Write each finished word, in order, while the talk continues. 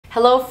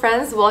Hello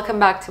friends, welcome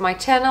back to my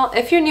channel.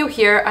 If you're new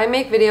here, I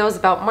make videos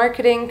about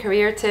marketing,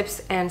 career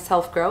tips, and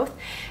self-growth.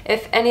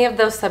 If any of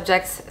those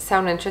subjects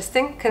sound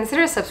interesting,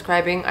 consider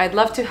subscribing. I'd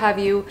love to have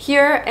you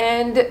here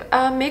and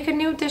make a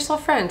new digital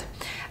friend.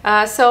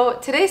 So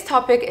today's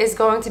topic is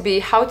going to be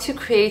how to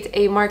create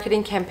a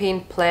marketing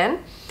campaign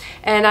plan.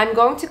 And I'm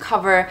going to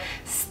cover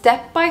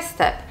step by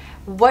step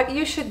what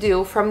you should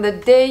do from the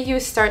day you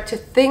start to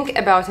think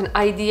about and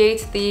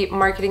ideate the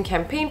marketing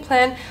campaign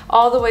plan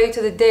all the way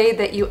to the day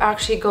that you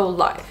actually go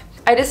live.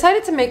 I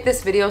decided to make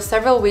this video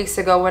several weeks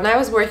ago when I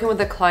was working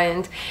with a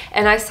client,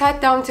 and I sat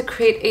down to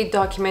create a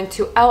document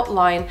to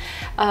outline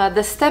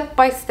the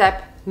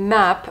step-by-step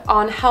map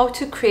on how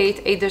to create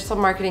a digital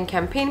marketing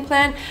campaign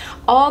plan,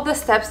 all the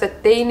steps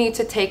that they need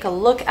to take a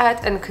look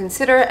at and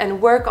consider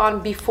and work on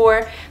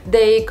before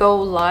they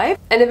go live.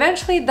 And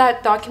eventually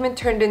that document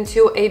turned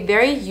into a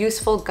very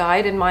useful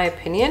guide in my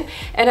opinion,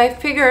 and I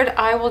figured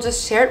I will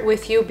just share it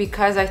with you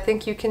because I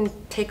think you can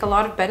take a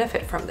lot of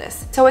benefit from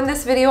this. So in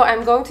this video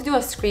I'm going to do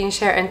a screen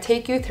share and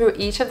take you through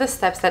each of the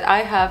steps that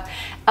I have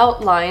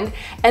outlined,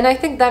 and I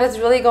think that is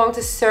really going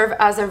to serve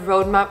as a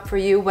roadmap for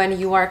you when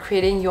you are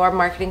creating your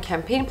marketing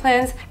campaign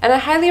plans. And I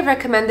highly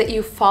recommend that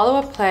you follow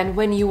a plan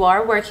when you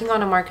are working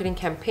on a marketing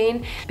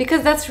campaign,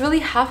 because that's really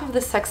half of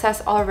the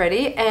success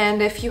already.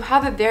 And if you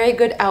have a very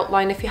good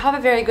outline, if you have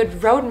a very good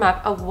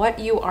roadmap of what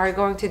you are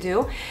going to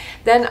do,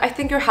 then I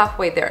think you're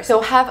halfway there.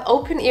 So have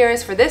open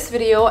ears for this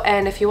video,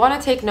 and if you want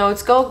to take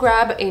notes, go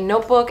grab a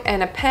notebook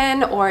and a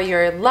pen or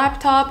your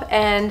laptop,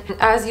 and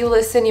as you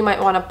listen you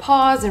might want to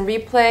pause and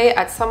replay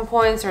at some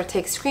points or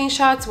take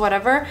screenshots,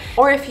 whatever.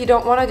 Or if you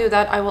don't want to do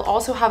that, I will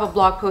also have a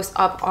blog post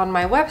up on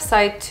my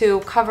website to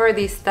cover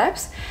these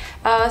steps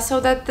so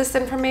that this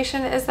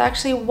information is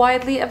actually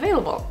widely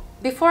available.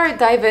 Before I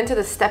dive into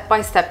the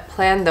step-by-step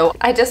plan though,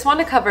 I just want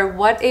to cover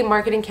what a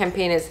marketing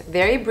campaign is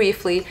very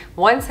briefly,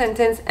 one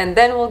sentence, and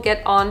then we'll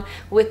get on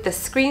with the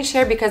screen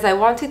share because I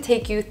want to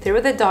take you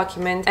through the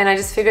document, and I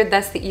just figured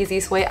that's the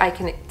easiest way I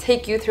can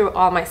take you through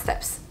all my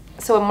steps.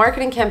 So a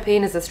marketing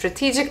campaign is a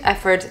strategic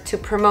effort to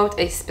promote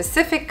a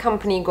specific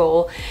company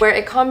goal where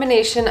a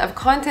combination of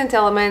content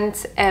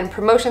elements and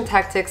promotion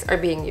tactics are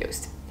being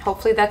used.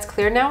 Hopefully that's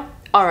clear now.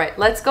 All right,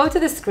 let's go to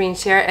the screen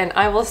share and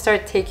I will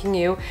start taking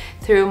you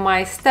through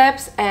my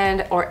steps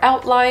and or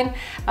outline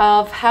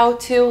of how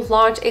to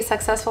launch a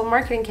successful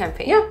marketing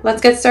campaign. Yeah,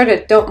 let's get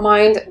started. Don't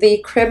mind the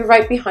crib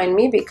right behind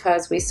me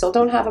because we still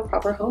don't have a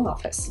proper home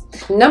office.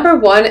 Number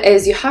one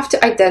is you have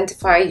to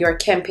identify your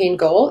campaign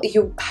goal.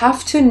 You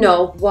have to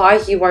know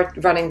why you are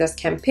running this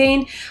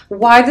campaign,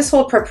 why this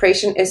whole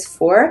preparation is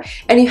for,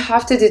 and you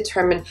have to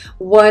determine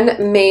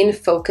one main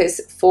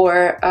focus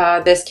for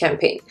this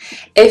campaign.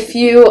 If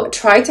you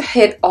try to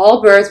hit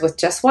all birds with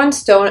just one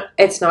stone,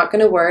 it's not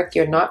going to work.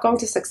 You're not going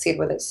to succeed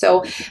with it.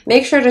 So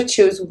make sure to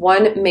choose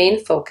one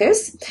main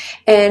focus,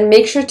 and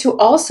make sure to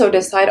also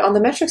decide on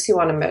the metrics you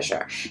want to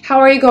measure. How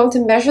are you going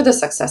to measure the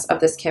success of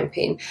this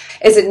campaign?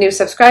 Is it new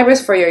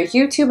subscribers for your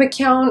YouTube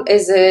account?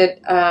 Is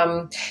it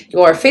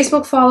your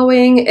Facebook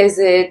following? Is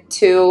it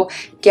to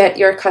get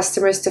your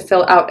customers to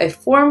fill out a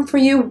form for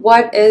you?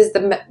 What is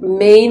the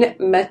main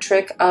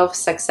metric of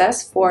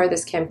success for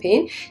this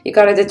campaign? You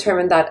got to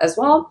determine that as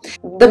well.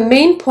 The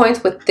main point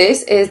with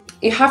this is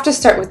you have to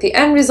start with the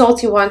end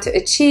result you want to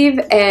achieve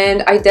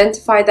and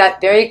identify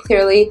that very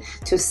clearly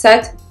to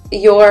set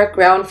your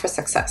ground for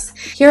success.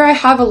 Here I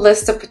have a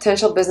list of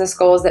potential business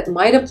goals that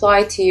might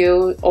apply to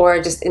you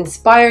or just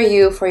inspire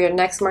you for your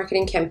next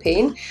marketing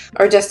campaign,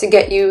 or just to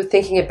get you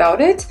thinking about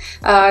it.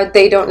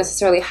 They don't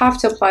necessarily have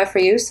to apply for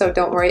you, so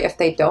don't worry if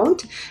they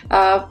don't.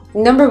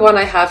 Number one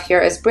I have here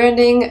is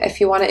branding.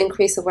 If you want to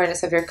increase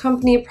awareness of your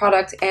company,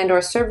 product, and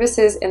or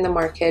services in the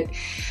market.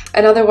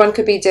 Another one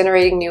could be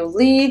generating new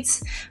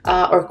leads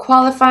or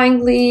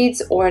qualifying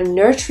leads or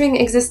nurturing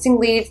existing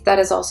leads. That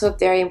is also a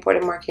very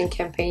important marketing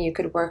campaign you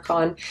could work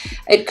on.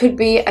 It could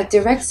be a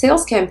direct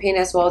sales campaign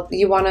as well.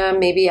 You want to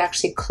maybe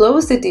actually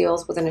close the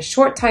deals within a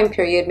short time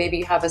period. Maybe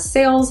you have a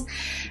sales,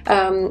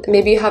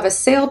 maybe you have a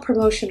sale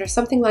promotion or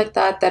something like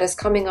that that is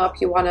coming up.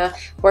 You want to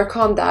work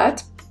on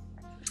that.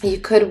 You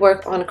could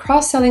work on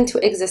cross-selling to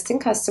existing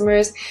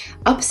customers,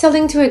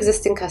 upselling to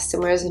existing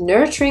customers,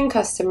 nurturing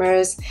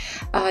customers.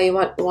 You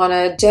want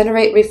to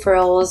generate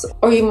referrals,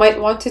 or you might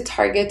want to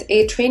target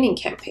a training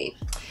campaign.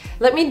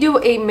 Let me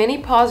do a mini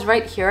pause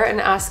right here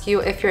and ask you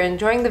if you're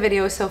enjoying the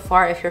video so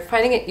far, if you're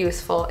finding it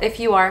useful. If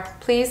you are,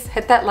 please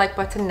hit that like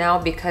button now,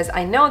 because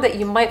I know that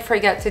you might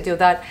forget to do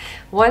that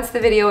once the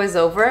video is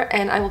over,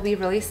 and I will be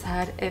really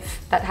sad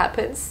if that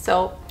happens.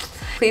 So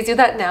please do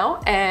that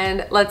now,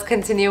 and let's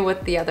continue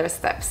with the other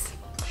steps.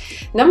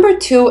 Number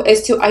two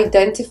is to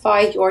identify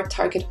your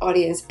target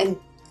audience, and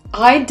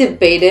I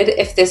debated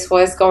if this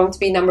was going to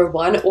be number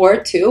one or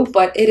two,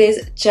 but it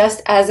is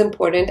just as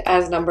important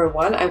as number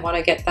one. I want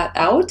to get that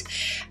out.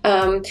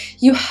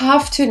 You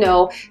have to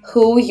know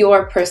who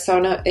your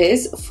persona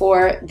is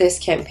for this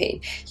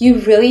campaign. You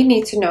really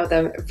need to know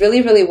them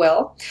really, really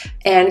well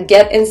and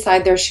get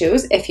inside their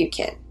shoes if you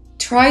can.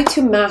 try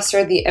to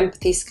master the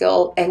empathy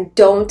skill and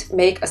don't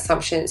make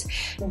assumptions.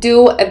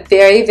 Do a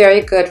very,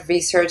 very good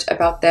research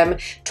about them.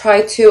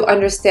 Try to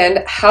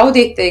understand how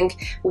they think,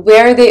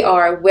 where they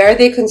are, where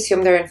they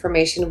consume their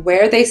information,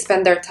 where they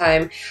spend their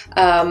time,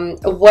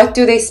 what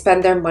do they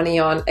spend their money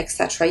on,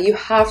 etc. You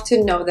have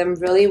to know them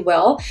really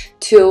well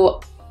to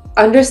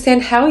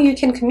understand how you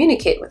can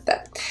communicate with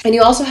them. And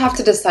you also have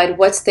to decide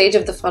what stage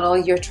of the funnel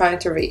you're trying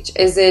to reach.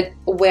 Is it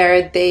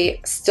where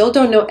they still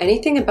don't know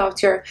anything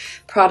about your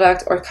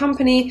product or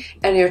company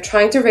and you're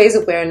trying to raise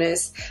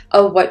awareness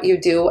of what you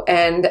do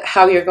and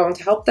how you're going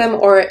to help them?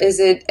 Or is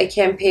it a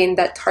campaign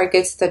that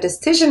targets the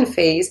decision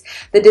phase,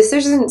 the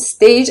decision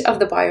stage of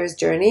the buyer's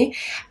journey,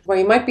 where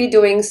you might be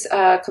doing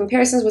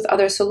comparisons with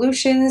other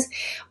solutions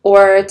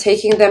or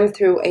taking them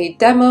through a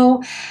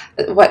demo,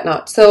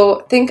 whatnot.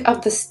 So think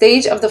of the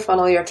stage of the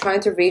funnel you're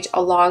trying to reach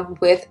along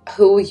with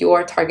who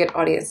your target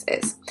audience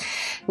is.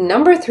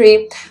 Number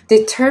 3,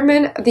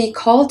 determine the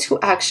call to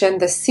action,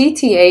 the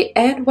CTA,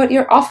 and what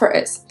your offer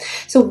is.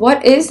 So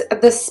what is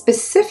the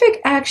specific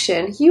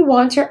action you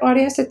want your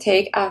audience to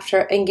take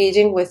after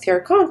engaging with your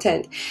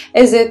content?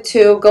 Is it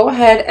to go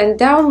ahead and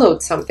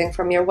download something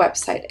from your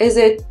website? Is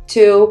it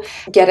to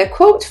get a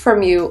quote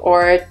from you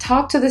or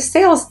talk to the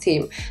sales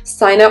team,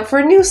 sign up for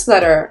a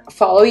newsletter,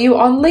 follow you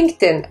on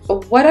LinkedIn?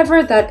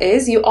 Whatever that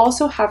is, you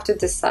also have to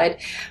decide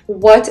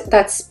what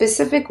that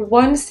specific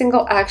one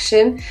single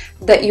action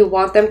that you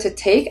want them to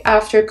take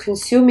after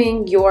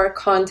consuming your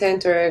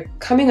content or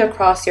coming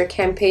across your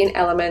campaign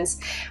elements,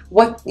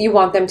 what you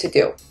want them to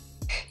do.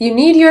 You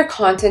need your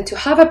content to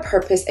have a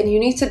purpose, and you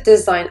need to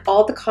design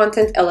all the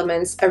content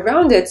elements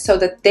around it so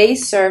that they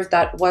serve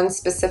that one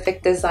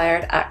specific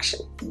desired action.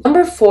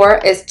 Number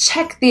 4 is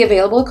check the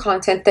available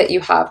content that you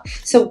have.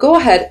 So go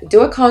ahead,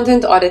 do a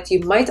content audit.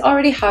 You might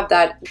already have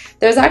that.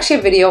 There's actually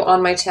a video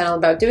on my channel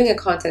about doing a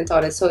content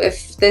audit. So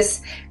if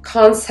this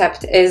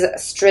concept is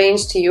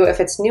strange to you, if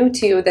it's new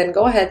to you, then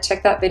go ahead,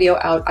 check that video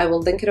out. I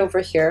will link it over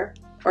here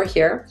or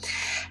here.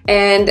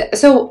 And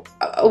so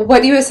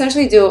what you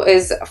essentially do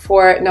is,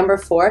 for number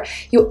 4,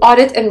 you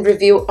audit and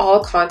review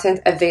all content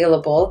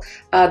available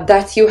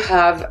that you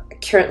have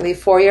currently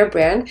for your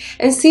brand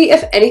and see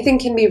if anything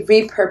can be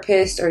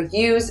repurposed or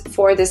used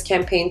for this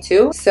campaign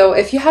too. So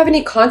if you have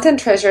any content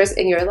treasures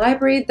in your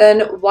library, then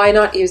why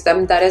not use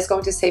them? That is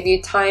going to save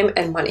you time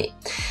and money.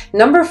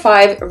 Number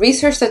 5,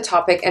 research the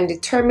topic and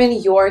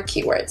determine your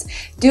keywords.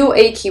 Do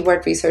a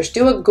keyword research,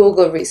 do a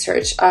Google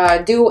research,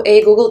 do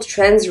a Google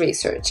Trends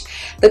research.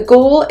 The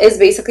goal is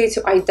basically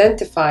to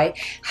identify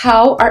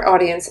how our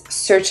audience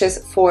searches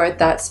for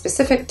that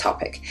specific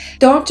topic.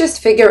 Don't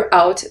just figure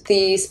out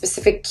the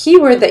specific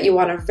keyword that you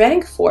want to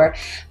rank for,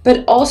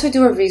 but also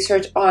do a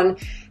research on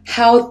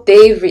how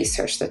they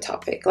research the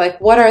topic. Like,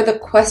 what are the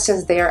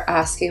questions they are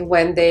asking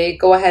when they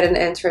go ahead and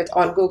enter it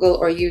on Google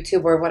or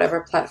YouTube or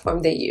whatever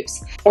platform they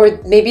use.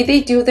 Or maybe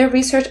they do their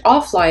research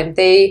offline.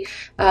 They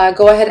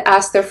go ahead,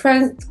 ask their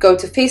friends, go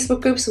to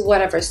Facebook groups,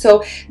 whatever.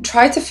 So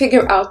try to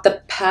figure out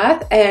the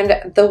path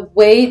and the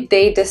way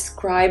they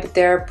describe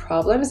their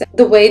problems,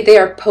 the way they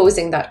are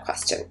posing that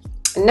question.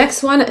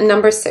 Next one,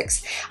 number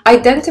 6,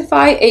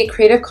 identify a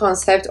creative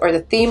concept or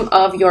the theme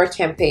of your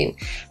campaign.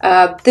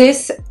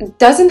 This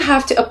doesn't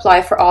have to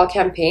apply for all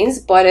campaigns,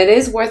 but it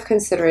is worth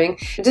considering.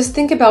 Just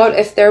think about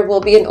if there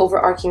will be an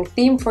overarching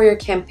theme for your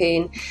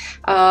campaign.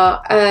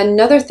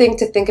 Another thing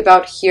to think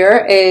about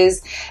here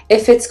is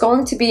if it's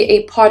going to be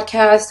a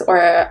podcast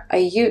or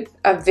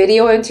a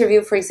video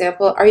interview, for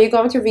example, are you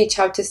going to reach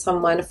out to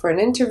someone for an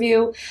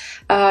interview?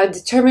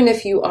 Determine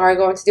if you are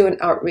going to do an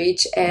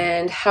outreach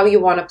and how you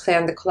want to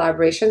plan the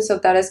collaboration. So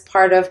that is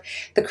part of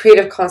the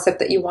creative concept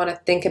that you want to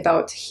think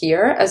about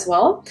here as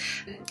well.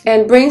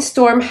 And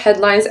brainstorm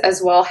headlines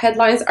as well.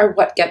 Headlines are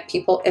what get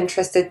people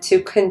interested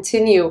to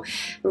continue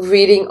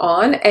reading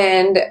on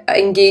and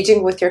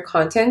engaging with your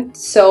content.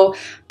 So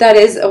that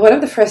is one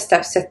of the first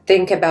steps to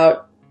think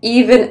about,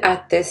 even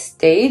at this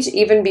stage,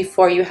 even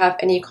before you have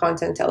any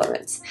content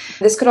elements.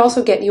 This could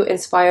also get you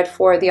inspired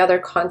for the other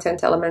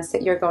content elements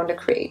that you're going to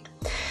create.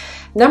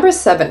 Number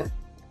 7,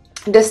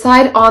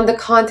 decide on the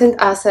content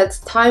assets,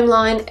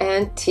 timeline,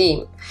 and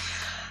team.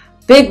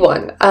 Big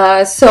one.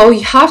 So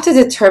you have to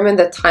determine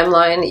the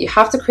timeline. You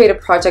have to create a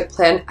project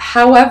plan.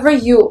 However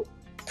you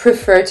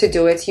prefer to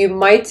do it. You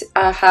might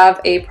have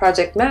a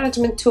project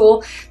management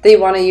tool that you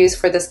want to use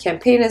for this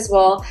campaign as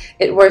well.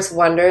 It works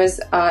wonders.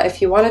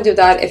 If you want to do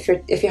that,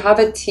 if you have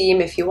a team,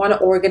 if you want to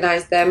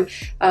organize them,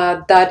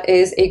 that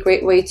is a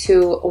great way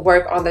to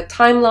work on the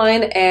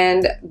timeline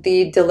and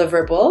the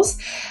deliverables.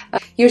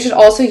 You should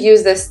also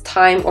use this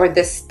time or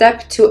this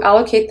step to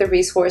allocate the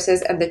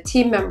resources and the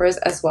team members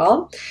as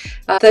well.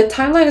 The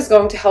timeline is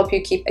going to help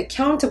you keep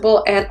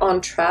accountable and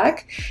on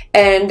track,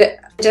 and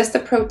Just a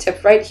pro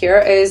tip right here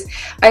is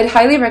I'd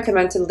highly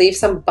recommend to leave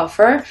some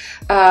buffer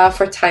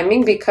for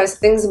timing, because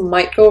things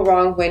might go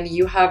wrong when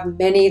you have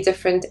many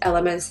different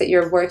elements that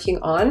you're working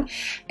on,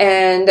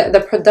 and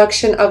the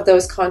production of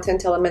those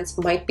content elements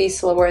might be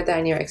slower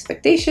than your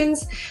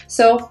expectations.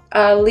 So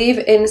leave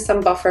in some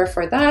buffer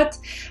for that.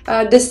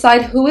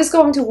 Decide who is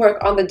going to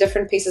work on the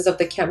different pieces of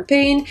the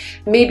campaign.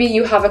 Maybe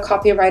you have a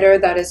copywriter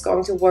that is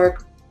going to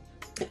work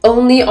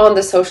only on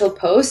the social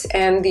posts,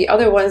 and the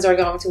other ones are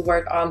going to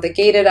work on the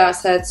gated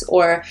assets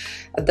or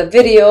the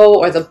video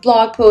or the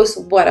blog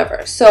post,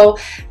 whatever. So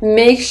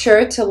make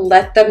sure to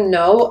let them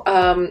know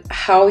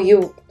how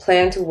you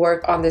plan to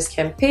work on this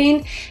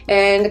campaign,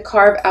 and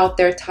carve out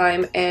their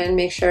time and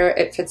make sure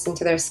it fits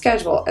into their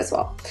schedule as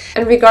well.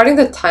 And regarding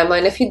the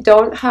timeline, if you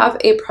don't have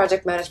a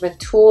project management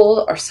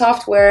tool or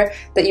software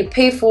that you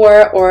pay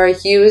for or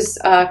use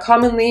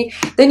commonly,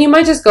 then you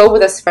might just go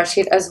with a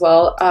spreadsheet as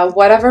well.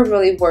 Whatever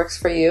really works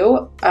for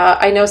you.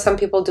 I know some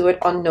people do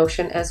it on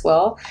Notion as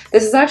well.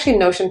 This is actually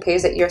Notion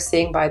page that you're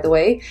seeing, by the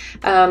way.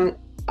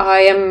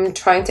 I am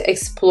trying to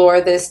explore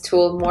this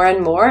tool more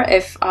and more.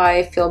 If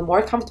I feel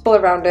more comfortable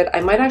around it, I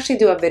might actually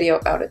do a video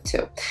about it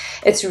too.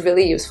 It's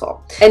really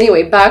useful.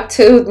 Anyway, back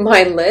to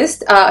my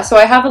list. So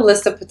I have a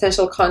list of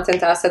potential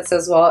content assets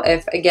as well,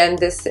 if again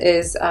this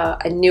is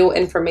a new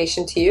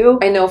information to you.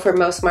 I know for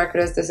most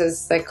marketers this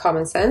is like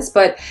common sense,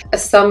 but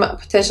some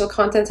potential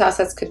content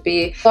assets could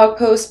be blog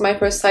post,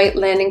 microsite,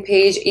 landing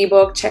page,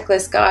 ebook,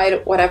 checklist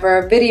guide,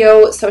 whatever,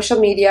 video, social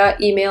media,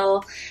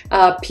 email,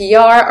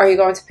 PR. Are you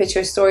going to pitch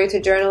your story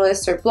to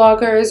journalists or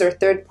bloggers or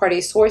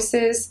third-party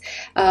sources?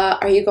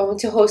 Are you going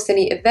to host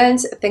any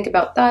events? Think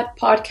about that.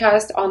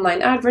 Podcast,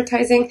 online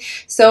advertising.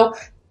 So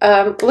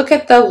look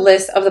at the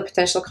list of the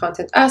potential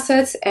content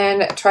assets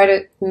and try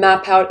to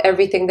map out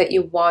everything that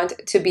you want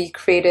to be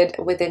created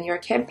within your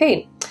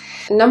campaign.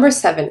 Number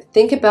 7,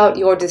 think about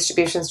your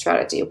distribution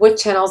strategy.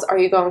 Which channels are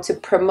you going to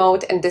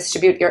promote and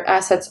distribute your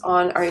assets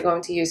on? Are you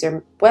going to use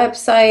your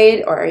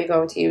website, or are you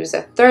going to use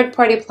a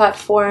third-party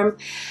platform?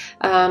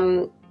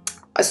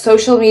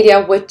 Social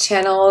media, which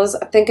channels?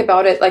 Think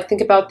about it, like think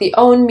about the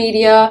own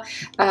media,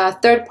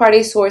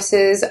 third-party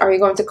sources. Are you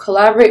going to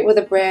collaborate with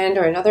a brand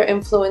or another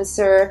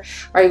influencer?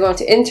 Are you going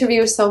to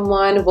interview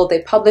someone? Will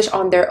they publish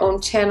on their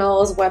own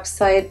channels,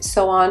 website,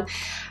 so on?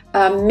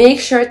 Make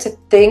sure to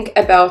think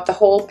about the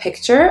whole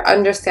picture,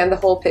 understand the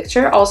whole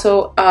picture.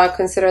 Also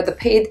consider the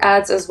paid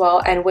ads as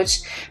well, and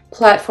which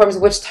platforms,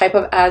 which type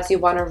of ads you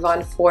want to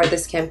run for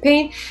this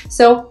campaign.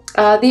 So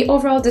the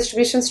overall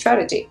distribution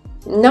strategy.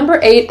 Number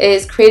 8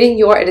 is creating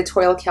your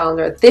editorial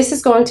calendar. This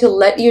is going to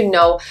let you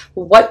know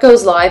what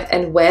goes live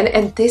and when,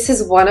 and this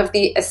is one of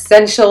the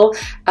essential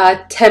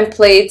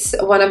templates,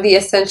 one of the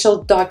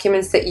essential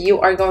documents that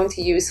you are going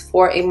to use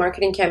for a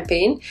marketing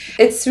campaign.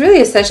 It's really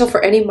essential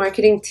for any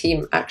marketing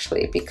team,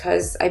 actually,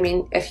 because I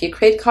mean, if you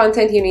create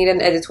content, you need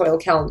an editorial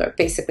calendar.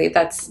 Basically,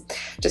 that's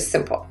just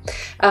simple.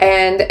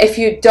 And if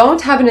you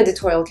don't have an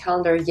editorial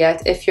calendar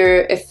yet, if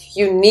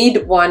you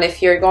need one,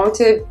 if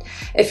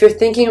you're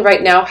thinking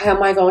right now, how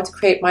am I going to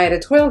create my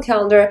editorial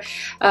calendar?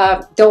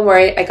 Don't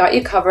worry, I got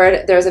you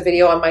covered. There's a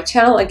video on my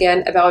channel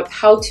again about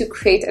how to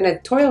create an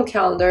editorial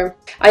calendar.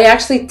 I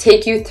actually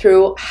take you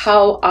through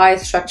how I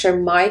structure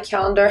my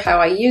calendar, how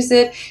I use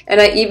it, and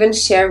I even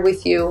share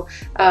with you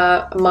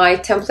my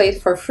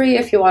template for free.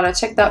 If you want to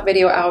check that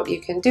video out,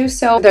 you can do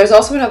so. There's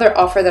also another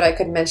offer that I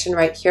could mention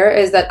right here,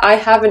 is that I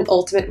have an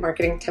ultimate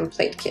marketing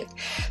template kit.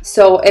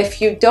 So if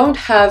you don't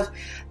have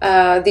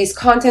these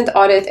content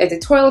audit,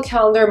 editorial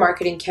calendar,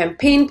 marketing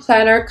campaign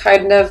planner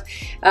kind of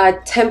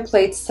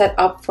templates set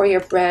up for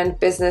your brand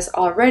business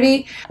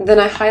already, then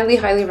I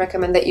highly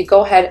recommend that you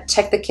go ahead,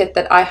 check the kit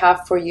that I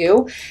have for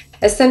you.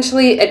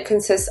 Essentially, it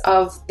consists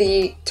of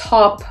the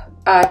top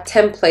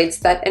templates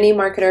that any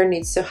marketer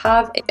needs to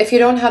have. If you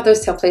don't have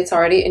those templates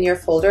already in your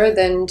folder,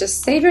 then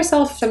just save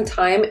yourself some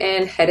time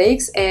and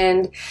headaches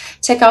and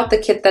check out the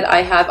kit that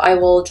I have. I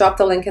will drop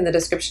the link in the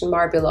description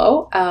bar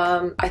below.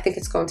 I think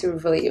it's going to be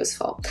really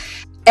useful.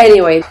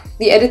 Anyway,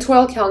 the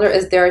editorial calendar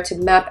is there to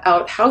map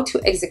out how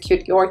to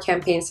execute your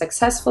campaign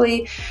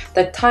successfully,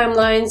 the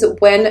timelines,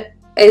 when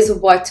is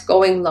what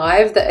going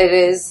live. That it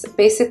is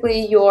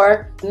basically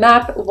your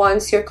map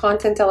once your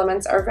content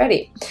elements are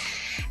ready.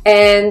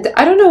 And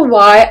I don't know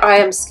why I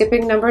am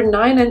skipping number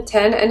 9 and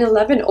 10 and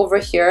 11 over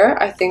here.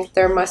 I think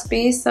there must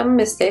be some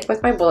mistake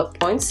with my bullet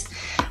points.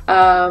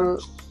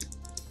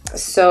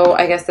 So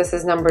I guess this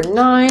is number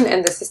 9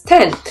 and this is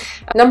 10.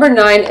 Number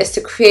 9 is to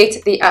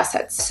create the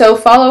assets. So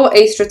follow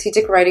a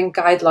strategic writing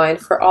guideline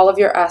for all of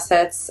your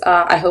assets.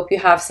 I hope you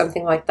have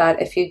something like that.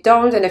 If you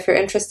don't, and if you're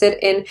interested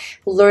in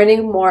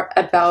learning more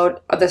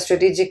about the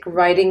strategic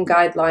writing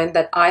guideline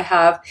that I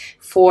have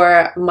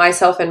for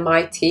myself and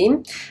my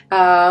team,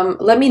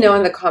 let me know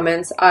in the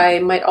comments. I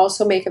might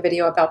also make a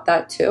video about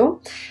that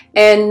too.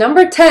 And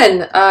number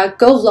 10,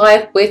 go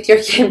live with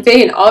your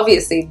campaign.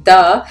 Obviously,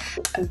 duh.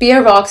 Be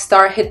a rock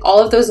star, hit all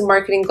of those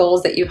marketing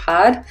goals that you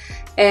had,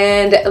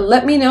 and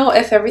let me know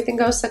if everything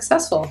goes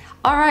successful.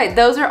 All right,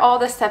 those are all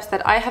the steps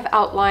that I have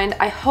outlined.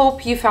 I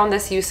hope you found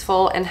this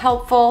useful and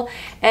helpful,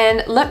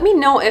 and let me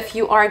know if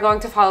you are going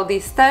to follow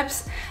these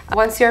steps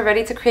once you're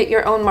ready to create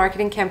your own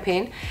marketing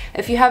campaign.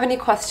 If you have any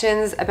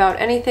questions about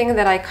anything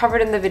that I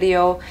covered in the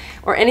video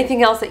or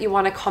anything else that you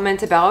want to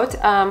comment about,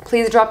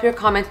 please drop your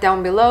comment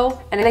down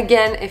below. And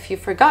again, if you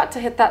forgot to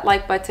hit that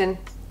like button,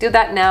 do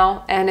that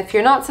now. And if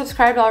you're not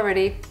subscribed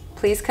already,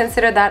 please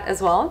consider that as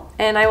well.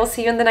 And I will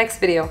see you in the next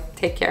video.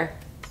 Take care.